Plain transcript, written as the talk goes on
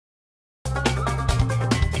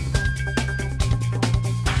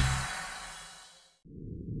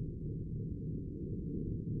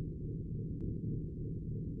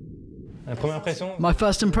My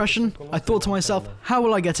first impression, I thought to myself, how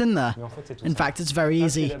will I get in there? In fact, it's very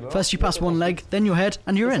easy. First you pass one leg, then your head,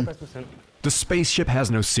 and you're in. The spaceship has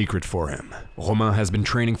no secret for him. Romain has been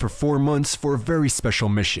training for 4 months for a very special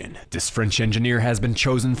mission. This French engineer has been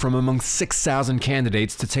chosen from among 6,000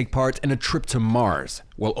 candidates to take part in a trip to Mars.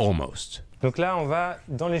 Well, almost. Here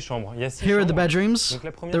are the bedrooms.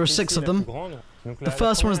 There are 6 of them. The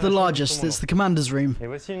first one is the largest, it's the commander's room.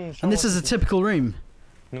 And this is a typical room.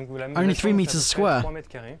 Only 3 meters square.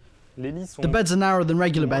 The beds are narrower than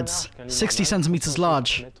regular beds, 60 centimeters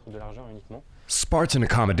large. Spartan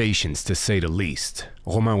accommodations, to say the least.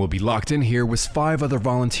 Romain will be locked in here with 5 other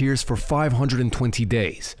volunteers for 520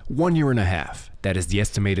 days, 1.5 years. That is the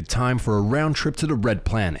estimated time for a round trip to the Red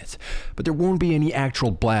Planet. But there won't be any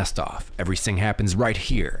actual blast-off. Everything happens right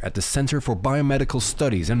here at the Center for Biomedical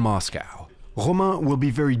Studies in Moscow. Romain will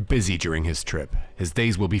be very busy during his trip. His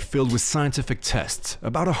days will be filled with scientific tests,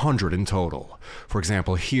 about 100 in total. For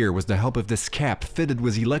example, here, with the help of this cap fitted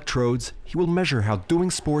with electrodes, he will measure how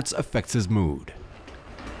doing sports affects his mood.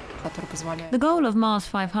 The goal of Mars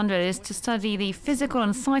 500 is to study the physical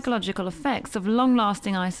and psychological effects of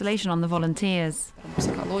long-lasting isolation on the volunteers.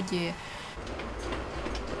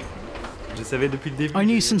 I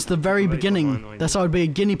knew since the very beginning that I would be a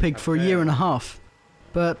guinea pig for 1.5 years.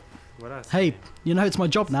 But hey, you know it's my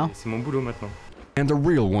job now. And a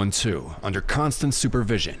real one too, under constant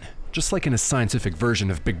supervision. Just like in a scientific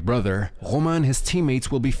version of Big Brother, Romain and his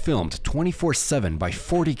teammates will be filmed 24/7 by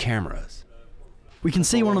 40 cameras. We can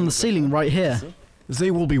see one on the ceiling right here.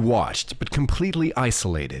 They will be watched, but completely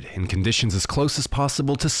isolated, in conditions as close as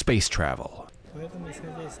possible to space travel.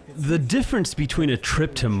 The difference between a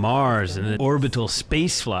trip to Mars and an orbital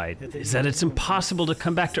spaceflight is that it's impossible to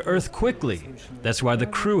come back to Earth quickly. That's why the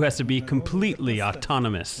crew has to be completely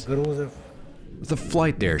autonomous. The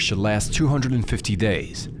flight there should last 250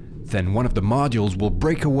 days. Then one of the modules will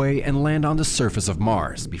break away and land on the surface of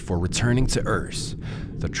Mars before returning to Earth.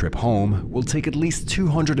 The trip home will take at least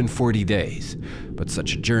 240 days, but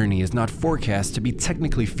such a journey is not forecast to be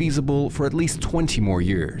technically feasible for at least 20 more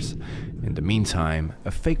years. In the meantime,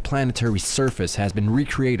 a fake planetary surface has been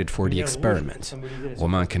recreated for the experiment.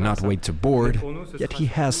 Romain cannot wait to board, yet he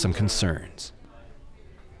has some concerns.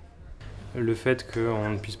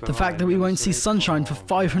 The fact that we won't see sunshine for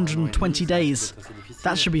 520 days,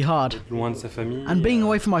 that should be hard. And being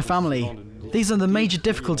away from my family, these are the major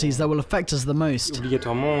difficulties that will affect us the most.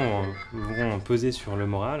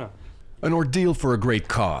 An ordeal for a great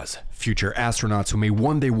cause. Future astronauts who may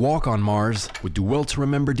one day walk on Mars would do well to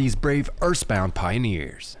remember these brave Earthbound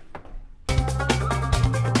pioneers.